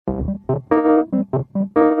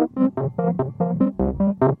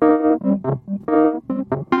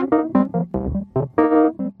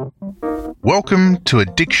Welcome to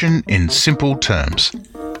Addiction in Simple Terms.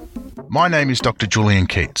 My name is Dr. Julian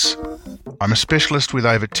Keats. I'm a specialist with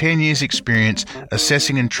over 10 years' experience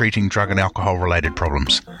assessing and treating drug and alcohol related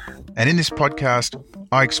problems. And in this podcast,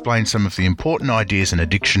 I explain some of the important ideas in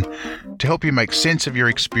addiction to help you make sense of your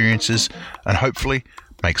experiences and hopefully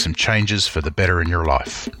make some changes for the better in your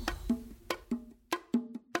life.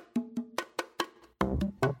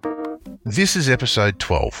 This is episode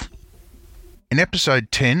 12. In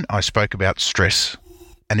episode 10, I spoke about stress,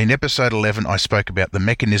 and in episode 11, I spoke about the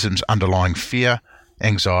mechanisms underlying fear,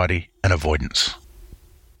 anxiety, and avoidance.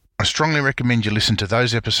 I strongly recommend you listen to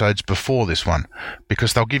those episodes before this one,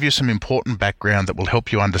 because they'll give you some important background that will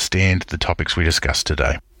help you understand the topics we discussed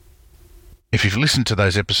today. If you've listened to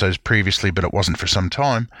those episodes previously but it wasn't for some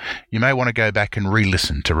time, you may want to go back and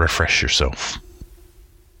re-listen to refresh yourself.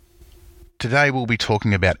 Today we'll be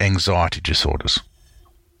talking about anxiety disorders.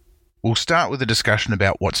 We'll start with a discussion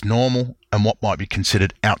about what's normal and what might be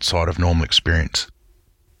considered outside of normal experience.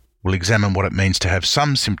 We'll examine what it means to have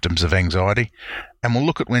some symptoms of anxiety, and we'll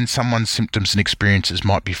look at when someone's symptoms and experiences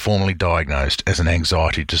might be formally diagnosed as an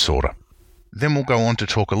anxiety disorder. Then we'll go on to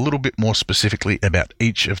talk a little bit more specifically about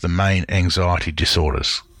each of the main anxiety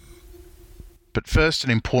disorders. But first, an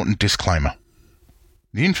important disclaimer.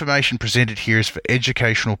 The information presented here is for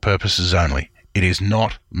educational purposes only. It is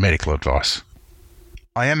not medical advice.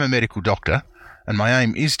 I am a medical doctor, and my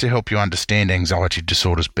aim is to help you understand anxiety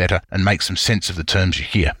disorders better and make some sense of the terms you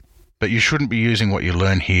hear. But you shouldn't be using what you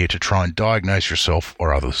learn here to try and diagnose yourself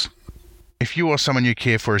or others. If you or someone you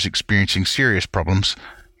care for is experiencing serious problems,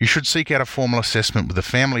 you should seek out a formal assessment with a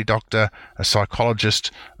family doctor, a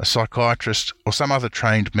psychologist, a psychiatrist, or some other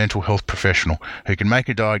trained mental health professional who can make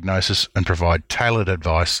a diagnosis and provide tailored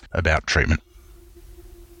advice about treatment.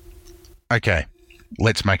 Okay,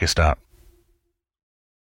 let's make a start.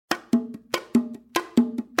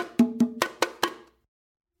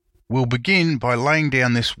 We'll begin by laying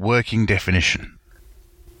down this working definition.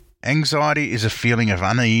 Anxiety is a feeling of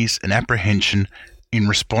unease and apprehension in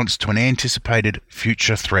response to an anticipated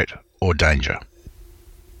future threat or danger.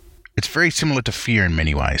 It's very similar to fear in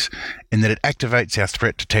many ways, in that it activates our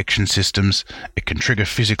threat detection systems, it can trigger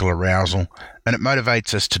physical arousal, and it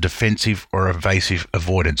motivates us to defensive or evasive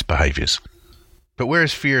avoidance behaviours. But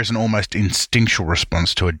whereas fear is an almost instinctual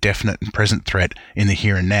response to a definite and present threat in the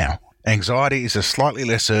here and now, anxiety is a slightly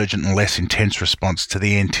less urgent and less intense response to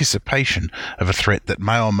the anticipation of a threat that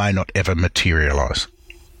may or may not ever materialise.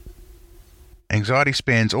 Anxiety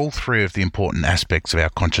spans all three of the important aspects of our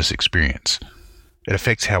conscious experience. It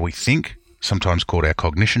affects how we think, sometimes called our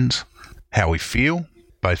cognitions, how we feel,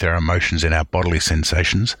 both our emotions and our bodily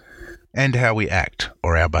sensations, and how we act,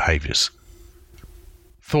 or our behaviours.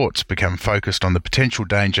 Thoughts become focused on the potential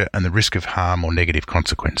danger and the risk of harm or negative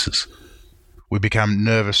consequences. We become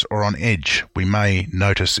nervous or on edge. We may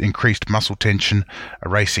notice increased muscle tension, a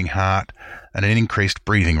racing heart, and an increased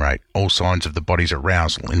breathing rate, all signs of the body's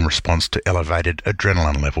arousal in response to elevated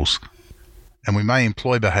adrenaline levels. And we may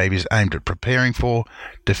employ behaviours aimed at preparing for,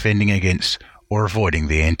 defending against, or avoiding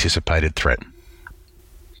the anticipated threat.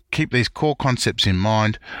 Keep these core concepts in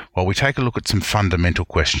mind while we take a look at some fundamental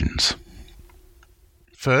questions.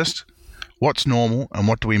 First, what's normal and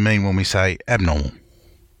what do we mean when we say abnormal?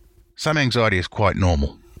 Some anxiety is quite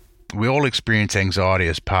normal. We all experience anxiety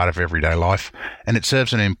as part of everyday life, and it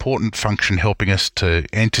serves an important function helping us to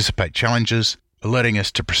anticipate challenges, alerting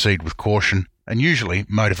us to proceed with caution, and usually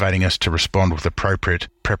motivating us to respond with appropriate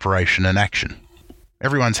preparation and action.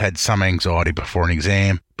 Everyone's had some anxiety before an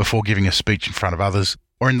exam, before giving a speech in front of others,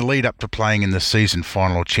 or in the lead up to playing in the season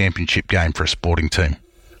final or championship game for a sporting team.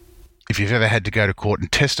 If you've ever had to go to court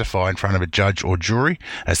and testify in front of a judge or jury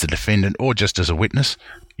as the defendant or just as a witness,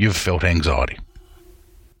 you've felt anxiety.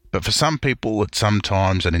 But for some people, at some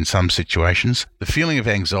times and in some situations, the feeling of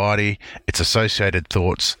anxiety, its associated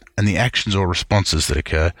thoughts, and the actions or responses that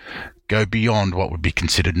occur go beyond what would be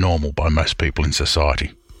considered normal by most people in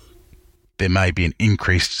society. There may be an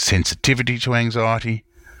increased sensitivity to anxiety,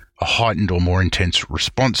 a heightened or more intense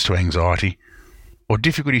response to anxiety, or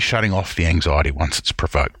difficulty shutting off the anxiety once it's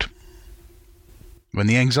provoked. When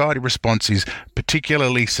the anxiety response is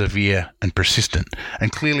particularly severe and persistent and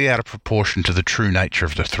clearly out of proportion to the true nature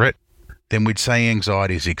of the threat, then we'd say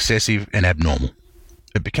anxiety is excessive and abnormal.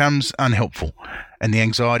 It becomes unhelpful, and the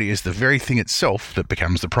anxiety is the very thing itself that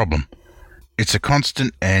becomes the problem. It's a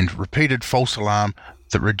constant and repeated false alarm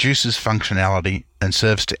that reduces functionality and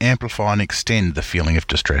serves to amplify and extend the feeling of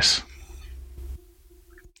distress.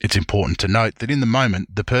 It's important to note that in the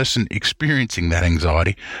moment, the person experiencing that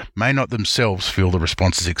anxiety may not themselves feel the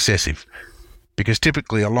response is excessive, because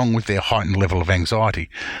typically, along with their heightened level of anxiety,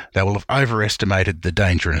 they will have overestimated the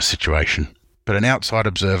danger in a situation, but an outside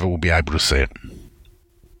observer will be able to see it.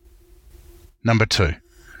 Number 2,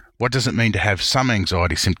 what does it mean to have some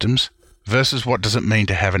anxiety symptoms versus what does it mean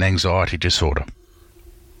to have an anxiety disorder?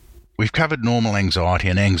 We've covered normal anxiety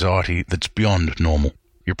and anxiety that's beyond normal.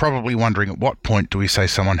 You're probably wondering, at what point do we say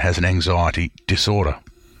someone has an anxiety disorder?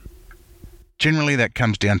 Generally, that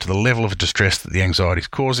comes down to the level of distress that the anxiety is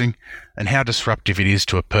causing and how disruptive it is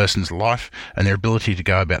to a person's life and their ability to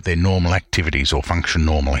go about their normal activities or function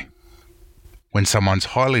normally. When someone's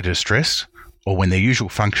highly distressed, or when their usual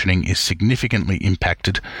functioning is significantly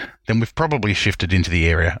impacted, then we've probably shifted into the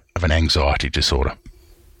area of an anxiety disorder.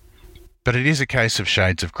 But it is a case of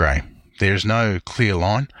shades of grey. There is no clear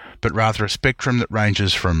line, but rather a spectrum that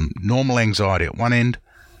ranges from normal anxiety at one end,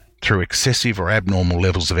 through excessive or abnormal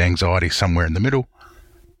levels of anxiety somewhere in the middle,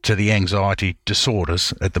 to the anxiety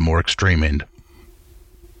disorders at the more extreme end.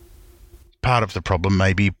 Part of the problem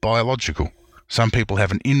may be biological. Some people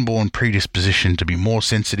have an inborn predisposition to be more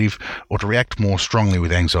sensitive or to react more strongly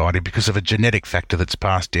with anxiety because of a genetic factor that's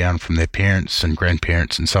passed down from their parents and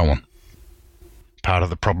grandparents and so on. Part of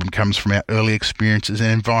the problem comes from our early experiences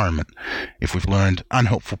and environment, if we've learned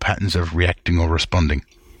unhelpful patterns of reacting or responding.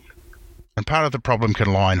 And part of the problem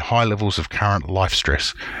can lie in high levels of current life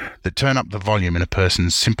stress that turn up the volume in a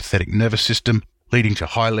person's sympathetic nervous system, leading to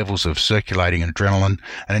high levels of circulating adrenaline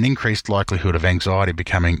and an increased likelihood of anxiety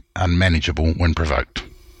becoming unmanageable when provoked.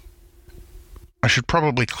 I should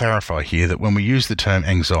probably clarify here that when we use the term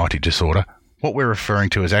anxiety disorder, what we're referring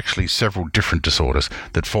to is actually several different disorders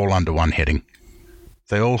that fall under one heading.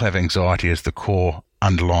 They all have anxiety as the core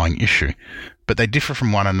underlying issue, but they differ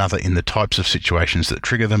from one another in the types of situations that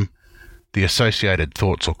trigger them, the associated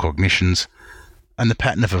thoughts or cognitions, and the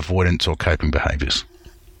pattern of avoidance or coping behaviours.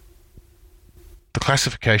 The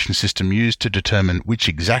classification system used to determine which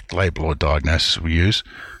exact label or diagnosis we use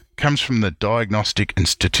comes from the Diagnostic and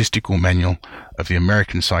Statistical Manual of the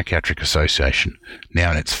American Psychiatric Association,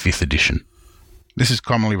 now in its 5th edition. This is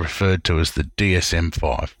commonly referred to as the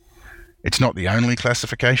DSM-5. It's not the only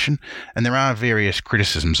classification, and there are various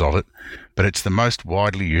criticisms of it, but it's the most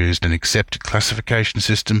widely used and accepted classification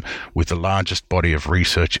system with the largest body of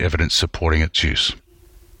research evidence supporting its use.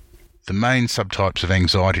 The main subtypes of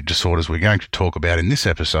anxiety disorders we're going to talk about in this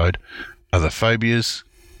episode are the phobias,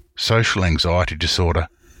 social anxiety disorder,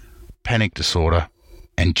 panic disorder,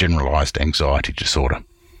 and generalized anxiety disorder.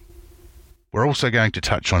 We're also going to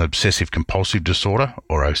touch on obsessive compulsive disorder,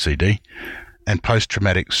 or OCD, and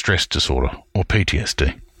post-traumatic stress disorder, or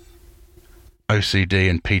PTSD. OCD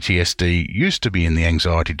and PTSD used to be in the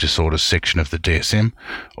anxiety disorders section of the DSM,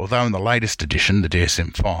 although in the latest edition, the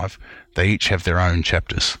DSM-5, they each have their own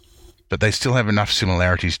chapters. But they still have enough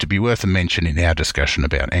similarities to be worth a mention in our discussion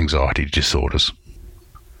about anxiety disorders.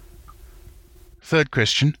 Third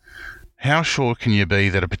question, how sure can you be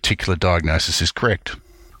that a particular diagnosis is correct?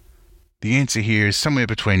 The answer here is somewhere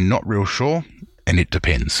between not real sure and it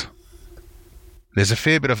depends. There's a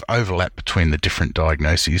fair bit of overlap between the different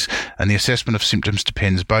diagnoses, and the assessment of symptoms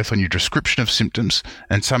depends both on your description of symptoms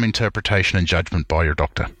and some interpretation and judgment by your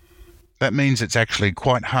doctor. That means it's actually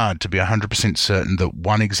quite hard to be 100% certain that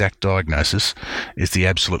one exact diagnosis is the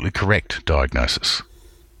absolutely correct diagnosis.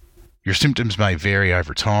 Your symptoms may vary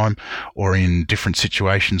over time or in different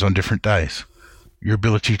situations on different days. Your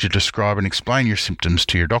ability to describe and explain your symptoms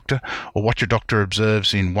to your doctor, or what your doctor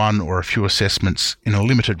observes in one or a few assessments in a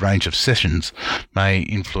limited range of sessions, may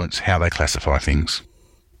influence how they classify things.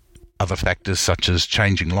 Other factors such as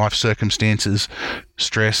changing life circumstances,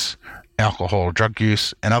 stress, alcohol or drug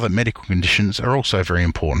use, and other medical conditions are also very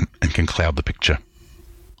important and can cloud the picture.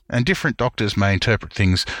 And different doctors may interpret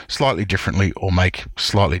things slightly differently or make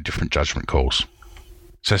slightly different judgment calls.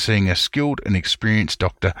 So seeing a skilled and experienced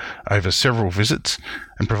doctor over several visits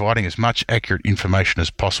and providing as much accurate information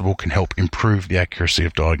as possible can help improve the accuracy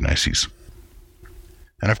of diagnoses.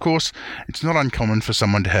 And of course, it's not uncommon for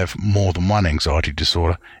someone to have more than one anxiety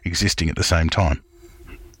disorder existing at the same time.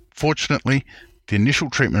 Fortunately, the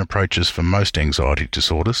initial treatment approaches for most anxiety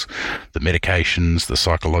disorders, the medications, the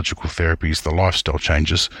psychological therapies, the lifestyle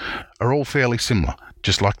changes, are all fairly similar,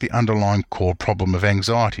 just like the underlying core problem of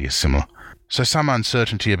anxiety is similar. So some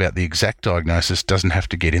uncertainty about the exact diagnosis doesn't have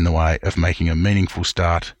to get in the way of making a meaningful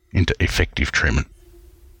start into effective treatment.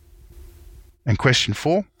 And question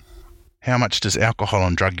 4, how much does alcohol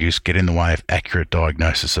and drug use get in the way of accurate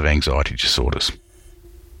diagnosis of anxiety disorders?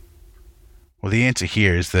 Well, the answer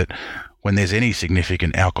here is that when there's any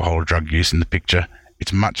significant alcohol or drug use in the picture,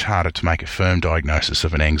 it's much harder to make a firm diagnosis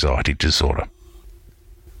of an anxiety disorder.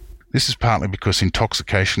 This is partly because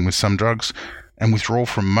intoxication with some drugs and withdrawal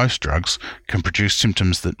from most drugs can produce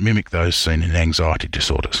symptoms that mimic those seen in anxiety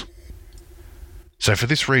disorders. So for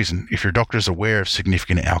this reason, if your doctor is aware of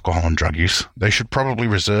significant alcohol and drug use, they should probably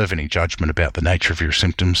reserve any judgment about the nature of your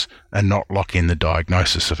symptoms and not lock in the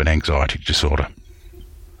diagnosis of an anxiety disorder.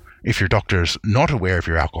 If your doctor is not aware of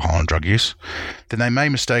your alcohol and drug use, then they may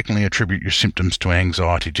mistakenly attribute your symptoms to an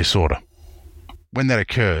anxiety disorder. When that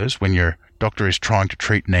occurs, when your doctor is trying to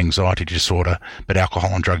treat an anxiety disorder but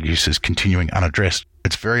alcohol and drug use is continuing unaddressed,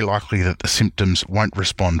 it's very likely that the symptoms won't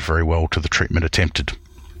respond very well to the treatment attempted.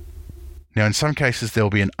 Now, in some cases, there will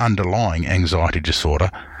be an underlying anxiety disorder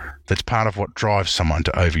that's part of what drives someone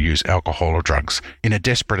to overuse alcohol or drugs in a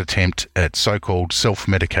desperate attempt at so-called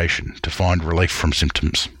self-medication to find relief from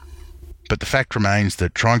symptoms. But the fact remains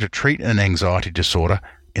that trying to treat an anxiety disorder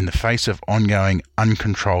in the face of ongoing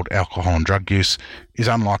uncontrolled alcohol and drug use is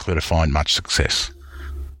unlikely to find much success.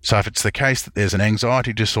 So if it's the case that there's an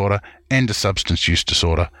anxiety disorder and a substance use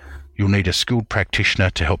disorder, you'll need a skilled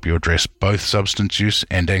practitioner to help you address both substance use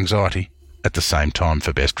and anxiety at the same time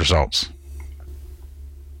for best results.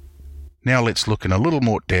 Now let's look in a little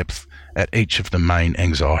more depth at each of the main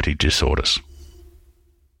anxiety disorders.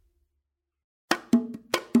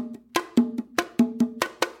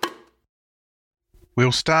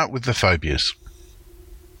 We'll start with the phobias.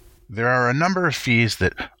 There are a number of fears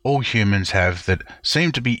that all humans have that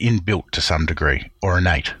seem to be inbuilt to some degree, or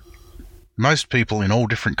innate. Most people in all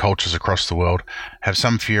different cultures across the world have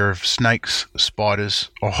some fear of snakes, spiders,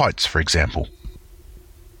 or heights, for example.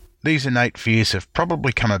 These innate fears have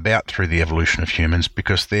probably come about through the evolution of humans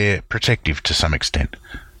because they're protective to some extent.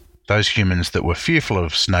 Those humans that were fearful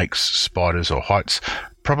of snakes, spiders, or heights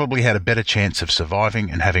probably had a better chance of surviving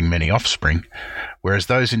and having many offspring, whereas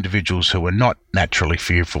those individuals who were not naturally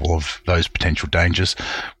fearful of those potential dangers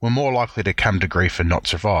were more likely to come to grief and not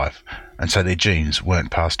survive, and so their genes weren't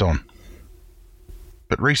passed on.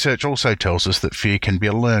 But research also tells us that fear can be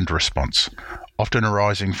a learned response, often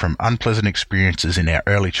arising from unpleasant experiences in our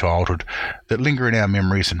early childhood that linger in our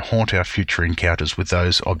memories and haunt our future encounters with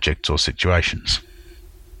those objects or situations.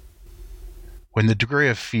 When the degree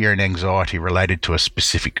of fear and anxiety related to a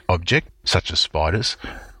specific object, such as spiders,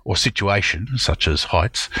 or situation, such as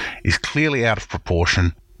heights, is clearly out of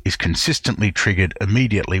proportion, is consistently triggered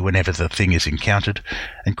immediately whenever the thing is encountered,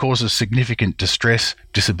 and causes significant distress,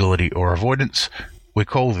 disability, or avoidance, we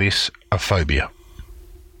call this a phobia.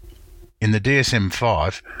 In the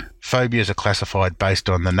DSM-5, phobias are classified based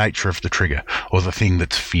on the nature of the trigger, or the thing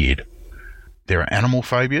that's feared. There are animal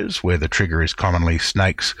phobias, where the trigger is commonly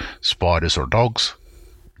snakes, spiders, or dogs.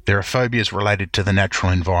 There are phobias related to the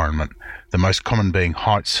natural environment, the most common being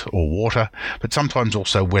heights or water, but sometimes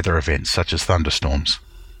also weather events such as thunderstorms.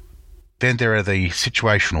 Then there are the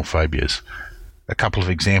situational phobias. A couple of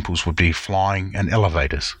examples would be flying and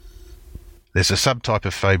elevators. There's a subtype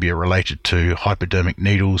of phobia related to hypodermic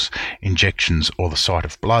needles, injections, or the sight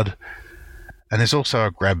of blood. And there's also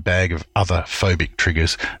a grab bag of other phobic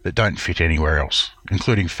triggers that don't fit anywhere else,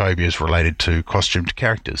 including phobias related to costumed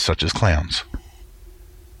characters such as clowns.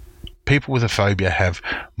 People with a phobia have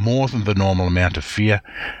more than the normal amount of fear,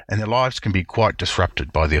 and their lives can be quite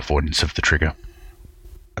disrupted by the avoidance of the trigger.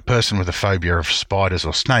 A person with a phobia of spiders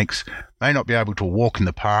or snakes may not be able to walk in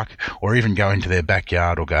the park or even go into their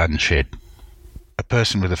backyard or garden shed. A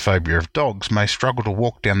person with a phobia of dogs may struggle to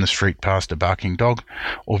walk down the street past a barking dog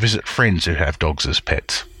or visit friends who have dogs as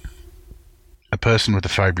pets. A person with a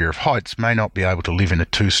phobia of heights may not be able to live in a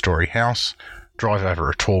 2-story house, drive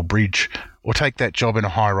over a tall bridge, or take that job in a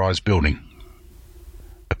high-rise building.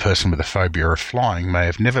 A person with a phobia of flying may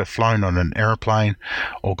have never flown on an aeroplane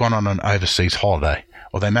or gone on an overseas holiday,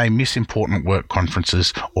 or they may miss important work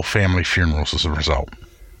conferences or family funerals as a result.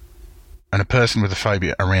 And a person with a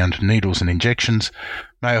phobia around needles and injections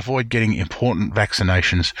may avoid getting important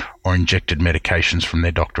vaccinations or injected medications from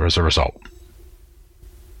their doctor as a result.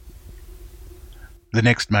 The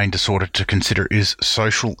next main disorder to consider is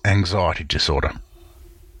social anxiety disorder.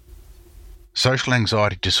 Social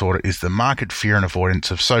anxiety disorder is the marked fear and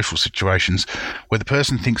avoidance of social situations where the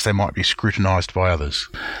person thinks they might be scrutinised by others.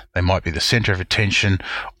 They might be the centre of attention,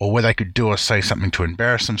 or where they could do or say something to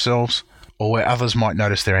embarrass themselves, or where others might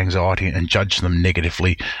notice their anxiety and judge them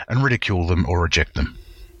negatively and ridicule them or reject them.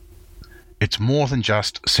 It's more than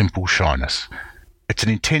just simple shyness. It's an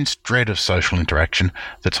intense dread of social interaction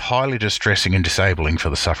that's highly distressing and disabling for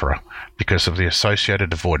the sufferer because of the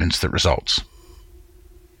associated avoidance that results.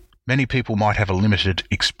 Many people might have a limited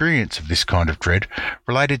experience of this kind of dread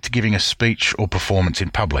related to giving a speech or performance in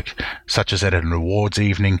public, such as at an awards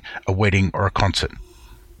evening, a wedding, or a concert.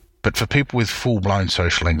 But for people with full-blown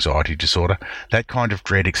social anxiety disorder, that kind of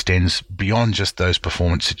dread extends beyond just those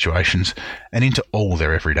performance situations and into all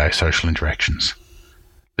their everyday social interactions.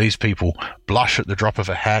 These people blush at the drop of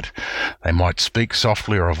a hat, they might speak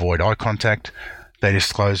softly or avoid eye contact, they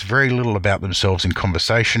disclose very little about themselves in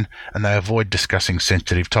conversation, and they avoid discussing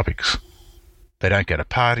sensitive topics. They don't go to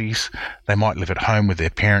parties, they might live at home with their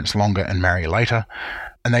parents longer and marry later,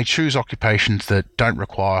 and they choose occupations that don't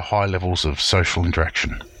require high levels of social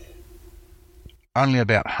interaction. Only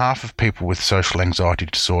about half of people with social anxiety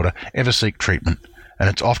disorder ever seek treatment, and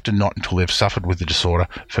it's often not until they've suffered with the disorder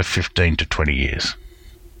for 15 to 20 years.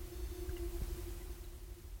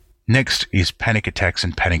 Next is panic attacks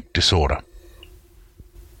and panic disorder.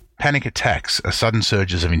 Panic attacks are sudden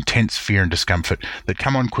surges of intense fear and discomfort that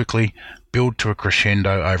come on quickly, build to a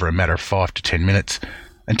crescendo over a matter of 5 to 10 minutes,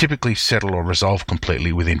 and typically settle or resolve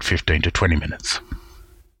completely within 15 to 20 minutes.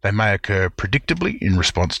 They may occur predictably in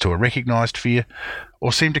response to a recognised fear,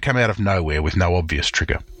 or seem to come out of nowhere with no obvious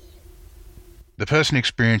trigger. The person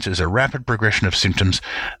experiences a rapid progression of symptoms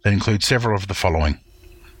that include several of the following: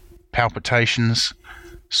 palpitations,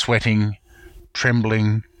 sweating,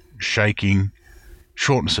 trembling, shaking,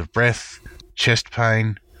 shortness of breath, chest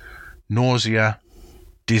pain, nausea,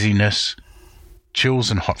 dizziness, chills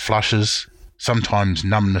and hot flushes, sometimes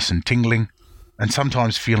numbness and tingling, and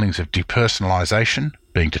sometimes feelings of depersonalization,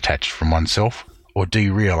 being detached from oneself, or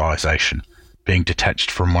derealization, being detached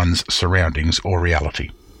from one's surroundings or reality.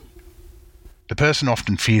 The person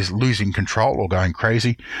often fears losing control or going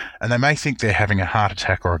crazy, and they may think they're having a heart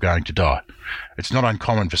attack or are going to die. It's not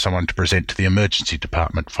uncommon for someone to present to the emergency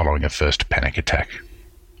department following a first panic attack.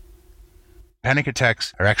 Panic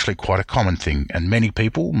attacks are actually quite a common thing, and many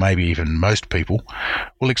people, maybe even most people,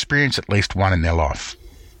 will experience at least one in their life.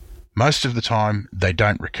 Most of the time, they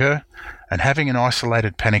don't recur, and having an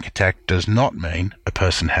isolated panic attack does not mean a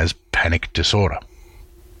person has panic disorder.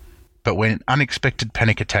 But when unexpected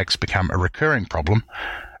panic attacks become a recurring problem,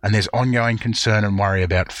 and there's ongoing concern and worry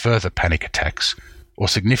about further panic attacks, or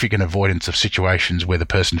significant avoidance of situations where the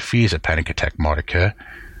person fears a panic attack might occur,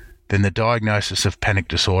 then the diagnosis of panic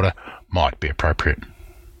disorder might be appropriate.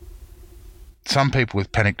 Some people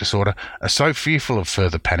with panic disorder are so fearful of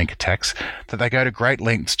further panic attacks that they go to great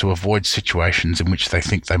lengths to avoid situations in which they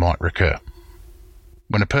think they might recur.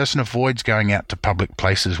 When a person avoids going out to public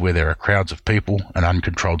places where there are crowds of people and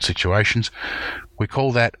uncontrolled situations, we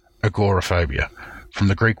call that agoraphobia, from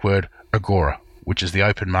the Greek word agora, which is the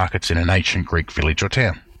open markets in an ancient Greek village or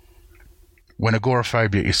town. When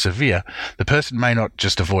agoraphobia is severe, the person may not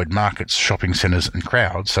just avoid markets, shopping centres and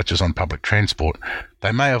crowds, such as on public transport.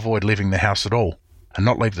 They may avoid leaving the house at all and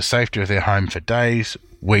not leave the safety of their home for days,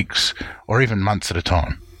 weeks, or even months at a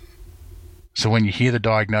time. So when you hear the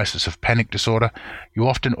diagnosis of panic disorder, you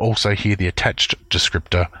often also hear the attached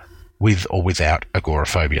descriptor with or without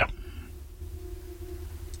agoraphobia.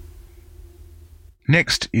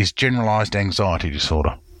 Next is generalised anxiety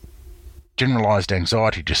disorder. Generalised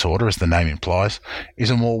anxiety disorder, as the name implies, is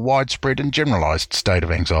a more widespread and generalised state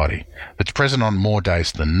of anxiety that's present on more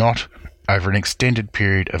days than not over an extended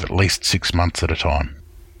period of at least 6 months at a time.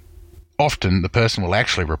 Often, the person will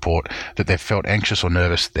actually report that they've felt anxious or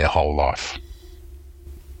nervous their whole life.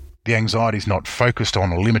 The anxiety is not focused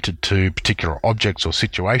on or limited to particular objects or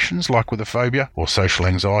situations like with a phobia or social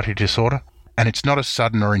anxiety disorder, and it's not as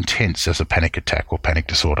sudden or intense as a panic attack or panic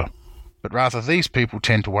disorder. But rather, these people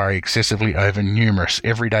tend to worry excessively over numerous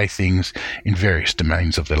everyday things in various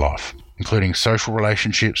domains of their life, including social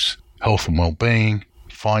relationships, health and well-being,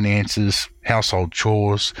 finances, household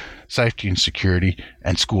chores, safety and security,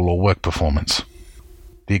 and school or work performance.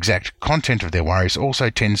 The exact content of their worries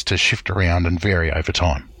also tends to shift around and vary over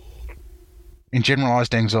time. In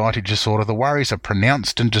generalised anxiety disorder, the worries are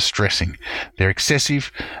pronounced and distressing. They're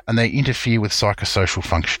excessive and they interfere with psychosocial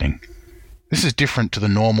functioning. This is different to the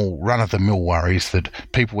normal run-of-the-mill worries that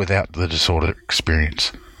people without the disorder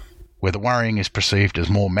experience, where the worrying is perceived as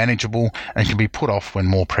more manageable and can be put off when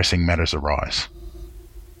more pressing matters arise.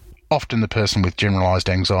 Often the person with generalised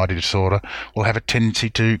anxiety disorder will have a tendency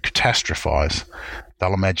to catastrophise.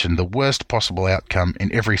 They'll imagine the worst possible outcome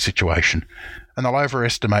in every situation, and they'll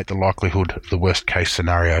overestimate the likelihood of the worst-case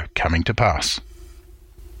scenario coming to pass.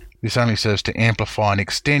 This only serves to amplify and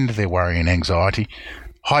extend their worry and anxiety,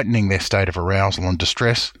 heightening their state of arousal and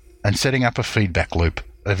distress, and setting up a feedback loop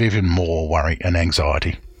of even more worry and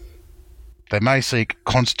anxiety. They may seek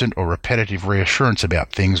constant or repetitive reassurance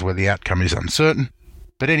about things where the outcome is uncertain,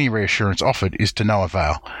 but any reassurance offered is to no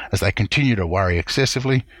avail as they continue to worry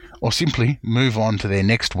excessively or simply move on to their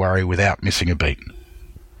next worry without missing a beat.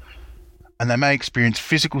 And they may experience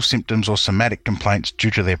physical symptoms or somatic complaints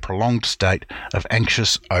due to their prolonged state of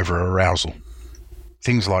anxious over-arousal.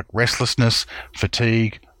 Things like restlessness,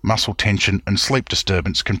 fatigue, muscle tension, and sleep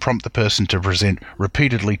disturbance can prompt the person to present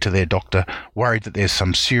repeatedly to their doctor, worried that there's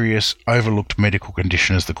some serious, overlooked medical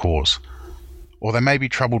condition as the cause. Or they may be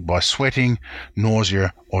troubled by sweating,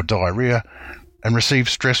 nausea, or diarrhea, and receive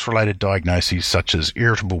stress-related diagnoses such as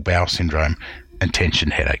irritable bowel syndrome and tension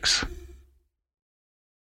headaches.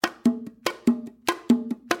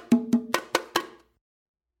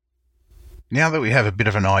 Now that we have a bit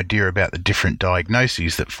of an idea about the different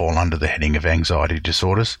diagnoses that fall under the heading of anxiety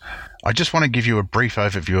disorders, I just want to give you a brief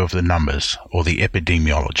overview of the numbers, or the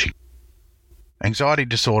epidemiology. Anxiety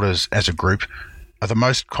disorders as a group are the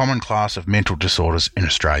most common class of mental disorders in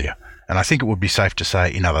Australia, and I think it would be safe to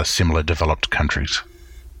say in other similar developed countries.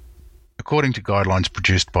 According to guidelines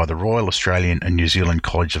produced by the Royal Australian and New Zealand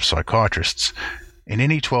College of Psychiatrists, in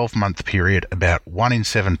any 12-month period, about 1 in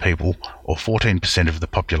 7 people, or 14% of the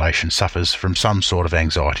population, suffers from some sort of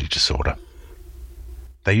anxiety disorder.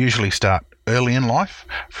 They usually start early in life,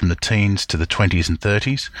 from the teens to the 20s and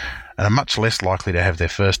 30s, and are much less likely to have their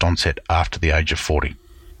first onset after the age of 40.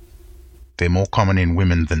 They're more common in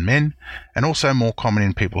women than men, and also more common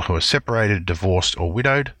in people who are separated, divorced, or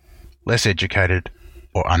widowed, less educated,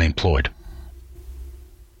 or unemployed.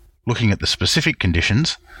 Looking at the specific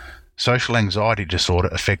conditions, social anxiety disorder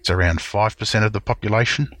affects around 5% of the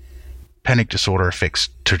population, panic disorder affects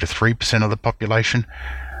 2 to 3% of the population,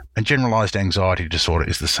 and generalised anxiety disorder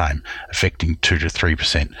is the same, affecting 2 to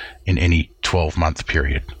 3% in any 12-month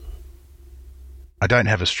period. I don't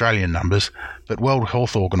have Australian numbers, but World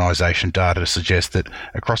Health Organisation data suggests that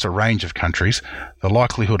across a range of countries, the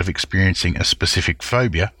likelihood of experiencing a specific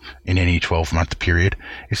phobia in any 12-month period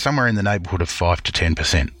is somewhere in the neighbourhood of 5 to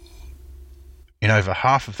 10%. In over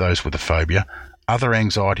half of those with a phobia, other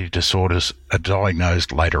anxiety disorders are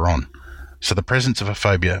diagnosed later on, so the presence of a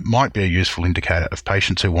phobia might be a useful indicator of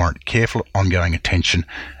patients who warrant careful ongoing attention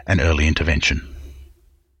and early intervention.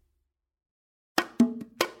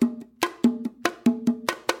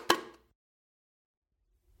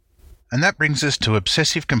 And that brings us to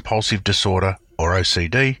obsessive-compulsive disorder, or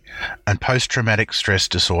OCD, and post-traumatic stress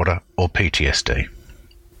disorder, or PTSD.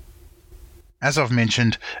 As I've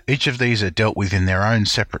mentioned, each of these are dealt with in their own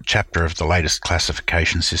separate chapter of the latest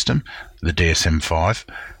classification system, the DSM-5,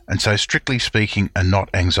 and so strictly speaking are not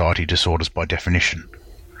anxiety disorders by definition.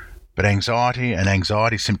 But anxiety and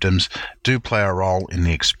anxiety symptoms do play a role in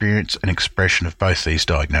the experience and expression of both these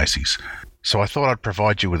diagnoses, so I thought I'd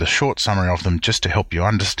provide you with a short summary of them just to help you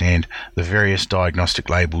understand the various diagnostic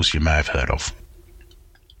labels you may have heard of.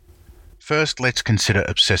 First, let's consider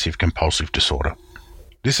obsessive-compulsive disorder.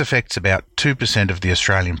 This affects about 2% of the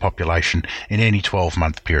Australian population in any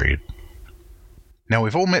 12-month period. Now,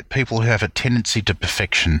 we've all met people who have a tendency to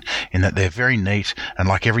perfection in that they're very neat and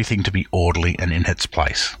like everything to be orderly and in its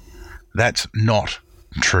place. That's not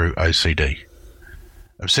true OCD.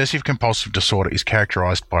 Obsessive-compulsive disorder is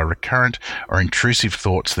characterised by recurrent or intrusive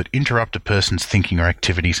thoughts that interrupt a person's thinking or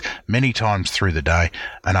activities many times through the day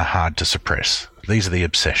and are hard to suppress. These are the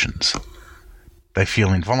obsessions. They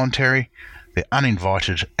feel involuntary, they're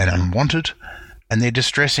uninvited and unwanted, and they're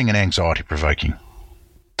distressing and anxiety-provoking.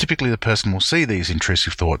 Typically, the person will see these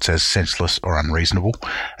intrusive thoughts as senseless or unreasonable,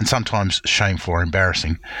 and sometimes shameful or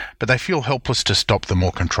embarrassing, but they feel helpless to stop them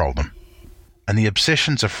or control them. And the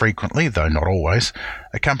obsessions are frequently, though not always,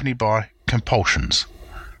 accompanied by compulsions,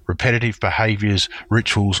 repetitive behaviours,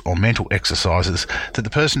 rituals or mental exercises that the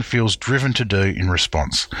person feels driven to do in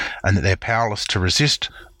response, and that they're powerless to resist,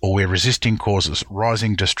 or where resisting causes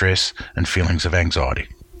rising distress and feelings of anxiety.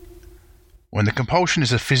 When the compulsion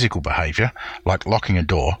is a physical behaviour, like locking a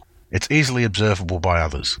door, it's easily observable by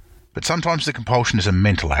others, but sometimes the compulsion is a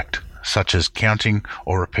mental act, such as counting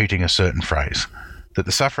or repeating a certain phrase, that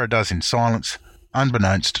the sufferer does in silence,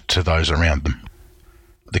 unbeknownst to those around them.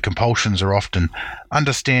 The compulsions are often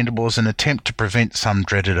understandable as an attempt to prevent some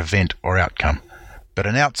dreaded event or outcome, but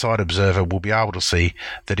an outside observer will be able to see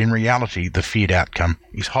that in reality the feared outcome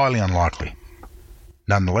is highly unlikely.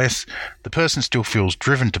 Nonetheless, the person still feels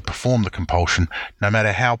driven to perform the compulsion, no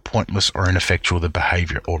matter how pointless or ineffectual the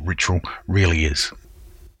behaviour or ritual really is.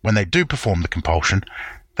 When they do perform the compulsion,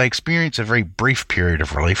 they experience a very brief period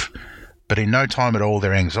of relief, but in no time at all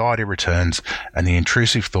their anxiety returns and the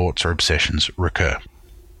intrusive thoughts or obsessions recur.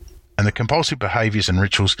 And the compulsive behaviours and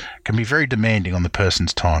rituals can be very demanding on the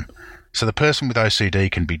person's time, so the person with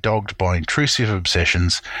OCD can be dogged by intrusive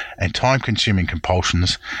obsessions and time-consuming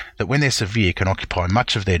compulsions that, when they're severe, can occupy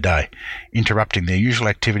much of their day, interrupting their usual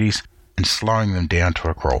activities and slowing them down to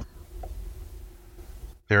a crawl.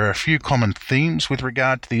 There are a few common themes with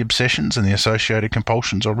regard to the obsessions and the associated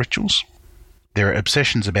compulsions or rituals. There are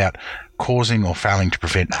obsessions about causing or failing to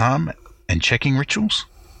prevent harm and checking rituals.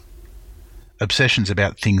 obsessions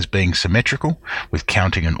about things being symmetrical with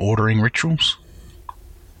counting and ordering rituals,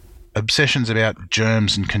 obsessions about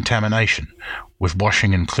germs and contamination with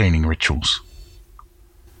washing and cleaning rituals,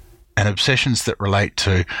 and obsessions that relate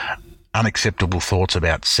to unacceptable thoughts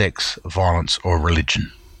about sex, violence, or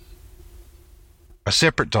religion. A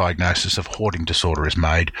separate diagnosis of hoarding disorder is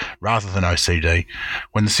made, rather than OCD,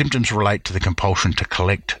 when the symptoms relate to the compulsion to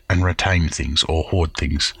collect and retain things or hoard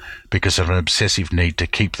things because of an obsessive need to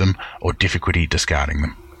keep them or difficulty discarding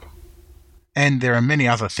them. And there are many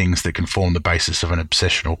other things that can form the basis of an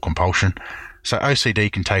obsession or compulsion, so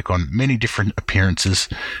OCD can take on many different appearances,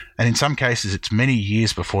 and in some cases it's many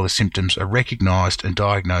years before the symptoms are recognised and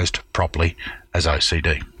diagnosed properly as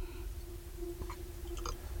OCD.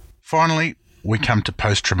 Finally, we come to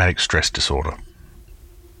post-traumatic stress disorder.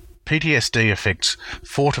 PTSD affects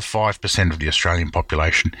 4 to 5% of the Australian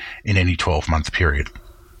population in any 12-month period.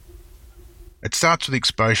 It starts with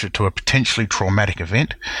exposure to a potentially traumatic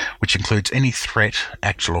event, which includes any threat,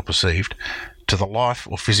 actual or perceived, to the life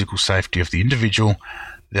or physical safety of the individual,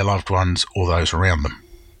 their loved ones, or those around them.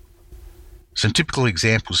 Some typical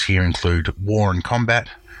examples here include war and combat,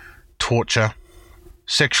 torture,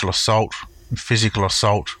 sexual assault, physical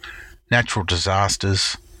assault, natural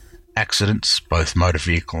disasters, accidents, both motor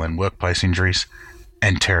vehicle and workplace injuries,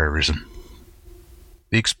 and terrorism.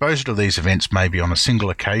 The exposure to these events may be on a single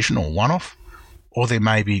occasion or one-off, or there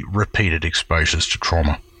may be repeated exposures to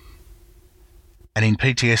trauma. And in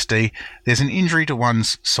PTSD, there's an injury to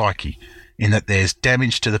one's psyche, in that there's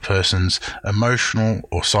damage to the person's emotional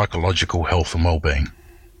or psychological health and well-being.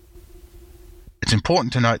 It's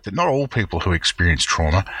important to note that not all people who experience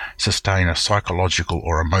trauma sustain a psychological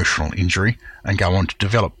or emotional injury and go on to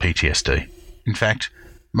develop PTSD. In fact,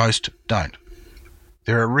 most don't.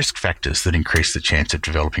 There are risk factors that increase the chance of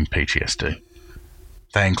developing PTSD.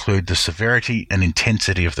 They include the severity and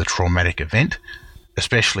intensity of the traumatic event,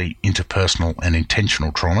 especially interpersonal and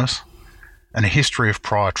intentional traumas, and a history of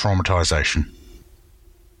prior traumatisation.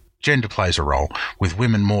 Gender plays a role, with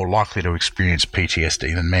women more likely to experience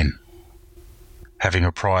PTSD than men. Having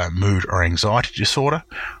a prior mood or anxiety disorder,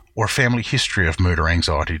 or a family history of mood or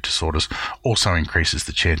anxiety disorders also increases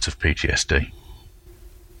the chance of PTSD.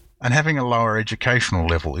 And having a lower educational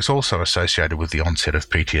level is also associated with the onset of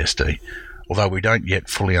PTSD, although we don't yet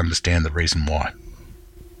fully understand the reason why.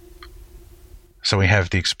 So we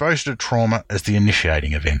have the exposure to trauma as the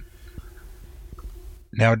initiating event.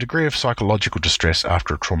 Now, a degree of psychological distress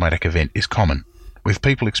after a traumatic event is common, with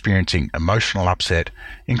people experiencing emotional upset,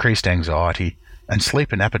 increased anxiety, and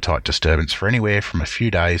sleep and appetite disturbance for anywhere from a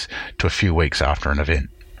few days to a few weeks after an event.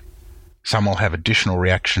 Some will have additional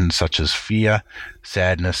reactions such as fear,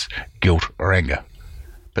 sadness, guilt, or anger,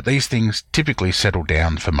 but these things typically settle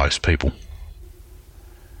down for most people.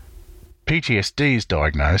 PTSD is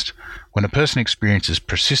diagnosed when a person experiences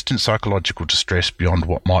persistent psychological distress beyond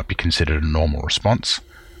what might be considered a normal response,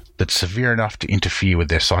 that's severe enough to interfere with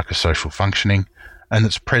their psychosocial functioning, and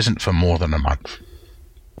that's present for more than a month.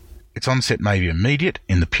 Its onset may be immediate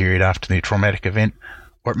in the period after the traumatic event,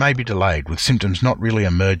 or it may be delayed, with symptoms not really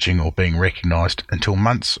emerging or being recognised until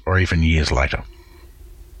months or even years later.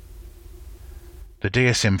 The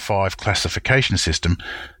DSM-5 classification system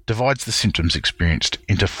divides the symptoms experienced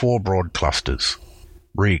into 4 broad clusters: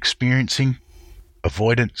 re-experiencing,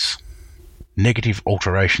 avoidance, negative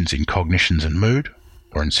alterations in cognitions and mood,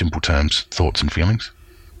 or in simple terms, thoughts and feelings,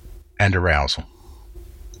 and arousal.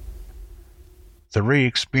 The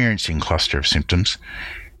re-experiencing cluster of symptoms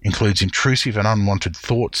includes intrusive and unwanted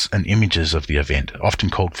thoughts and images of the event, often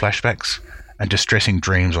called flashbacks, and distressing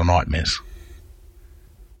dreams or nightmares.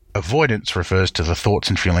 Avoidance refers to the thoughts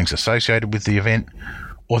and feelings associated with the event,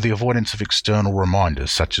 or the avoidance of external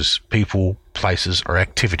reminders such as people, places, or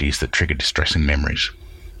activities that trigger distressing memories.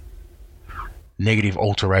 Negative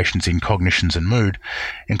alterations in cognitions and mood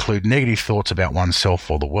include negative thoughts about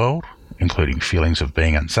oneself or the world, including feelings of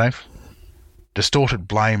being unsafe, distorted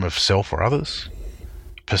blame of self or others,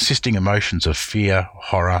 persisting emotions of fear,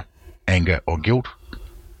 horror, anger, or guilt,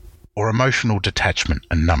 or emotional detachment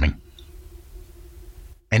and numbing.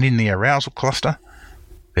 And in the arousal cluster,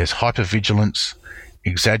 there's hypervigilance,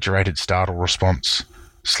 exaggerated startle response,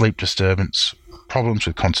 sleep disturbance, problems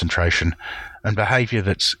with concentration, and behaviour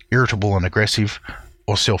that's irritable and aggressive,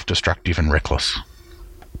 or self-destructive and reckless.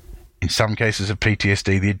 In some cases of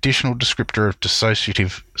PTSD, the additional descriptor of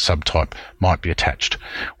dissociative subtype might be attached,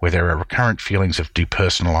 where there are recurrent feelings of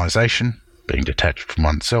depersonalisation, being detached from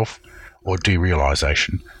oneself, or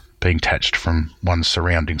derealisation, being detached from one's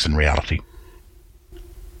surroundings and reality.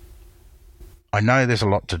 I know there's a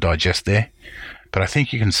lot to digest there, but I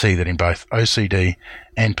think you can see that in both OCD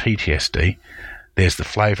and PTSD, there's the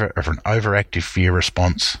flavour of an overactive fear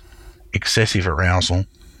response, excessive arousal,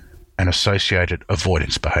 and associated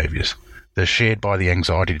avoidance behaviours. They're shared by the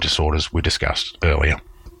anxiety disorders we discussed earlier.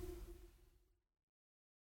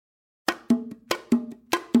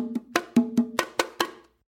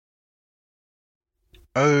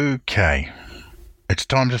 Okay, it's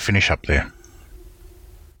time to finish up there.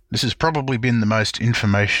 This has probably been the most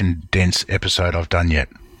information-dense episode I've done yet.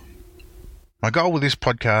 My goal with this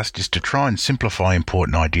podcast is to try and simplify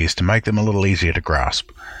important ideas to make them a little easier to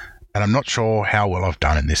grasp, and I'm not sure how well I've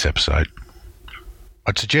done in this episode.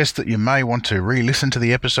 I'd suggest that you may want to re-listen to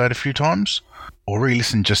the episode a few times, or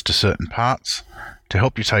re-listen just to certain parts, to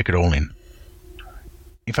help you take it all in.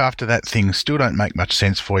 If after that things still don't make much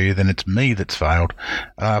sense for you, then it's me that's failed,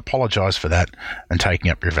 and I apologise for that and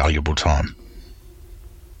taking up your valuable time.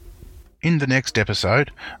 In the next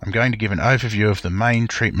episode, I'm going to give an overview of the main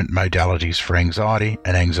treatment modalities for anxiety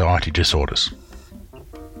and anxiety disorders.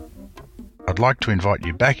 I'd like to invite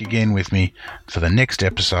you back again with me for the next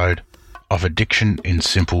episode of Addiction in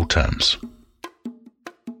Simple Terms.